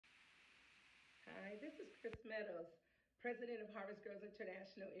is Cris Meadows, President of Harvest Girls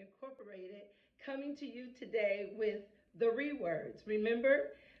International Incorporated, coming to you today with the rewords. Remember,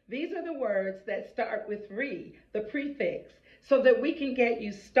 these are the words that start with re, the prefix, so that we can get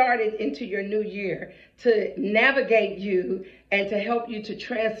you started into your new year, to navigate you and to help you to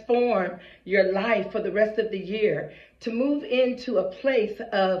transform your life for the rest of the year, to move into a place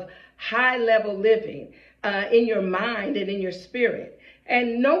of high level living in your mind and in your spirit.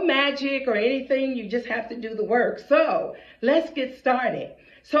 And no magic or anything, you just have to do the work. So let's get started.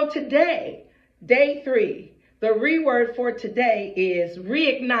 So today, day 3, the reword for today is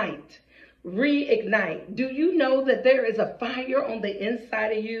reignite. Reignite. Do you know that there is a fire on the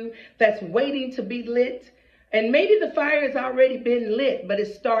inside of you that's waiting to be lit? And maybe the fire has already been lit, but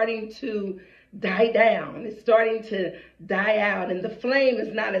it's starting to die down. It's starting to die out, and the flame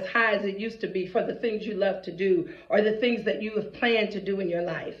is not as high as it used to be for the things you love to do or the things that you have planned to do in your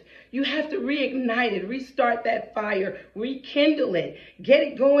life. You have to reignite it, restart that fire, rekindle it, get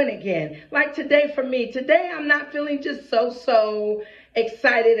it going again. Like today for me, today I'm not feeling just so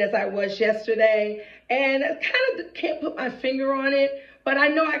excited as I was yesterday, and I kind of can't put my finger on it, but I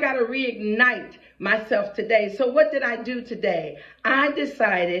know I got to reignite myself today. So what did I do today? I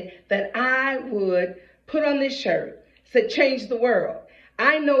decided that I would put on this shirt, said change the world.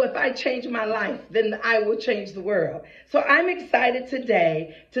 I know if I change my life, then I will change the world. So I'm excited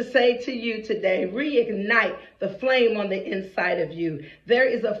today to say to you today, reignite the flame on the inside of you. There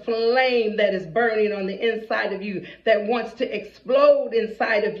is a flame that is burning on the inside of you that wants to explode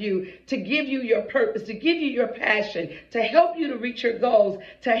inside of you, to give you your purpose, to give you your passion, to help you to reach your goals,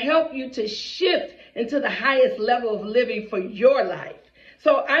 to help you to shift into the highest level of living for your life.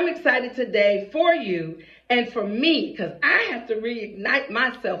 So I'm excited today for you and for me, because I have to reignite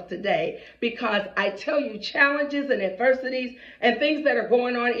myself today, because I tell you, challenges and adversities and things that are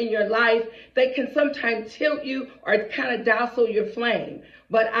going on in your life, they can sometimes tilt you or kind of dousel your flame.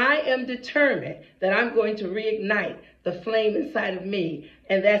 But I am determined that I'm going to reignite the flame inside of me,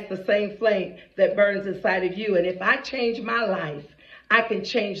 and that's the same flame that burns inside of you. And if I change my life, I can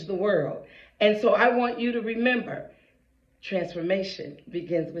change the world. And so I want you to remember, transformation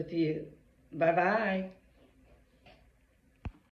begins with you. Bye-bye.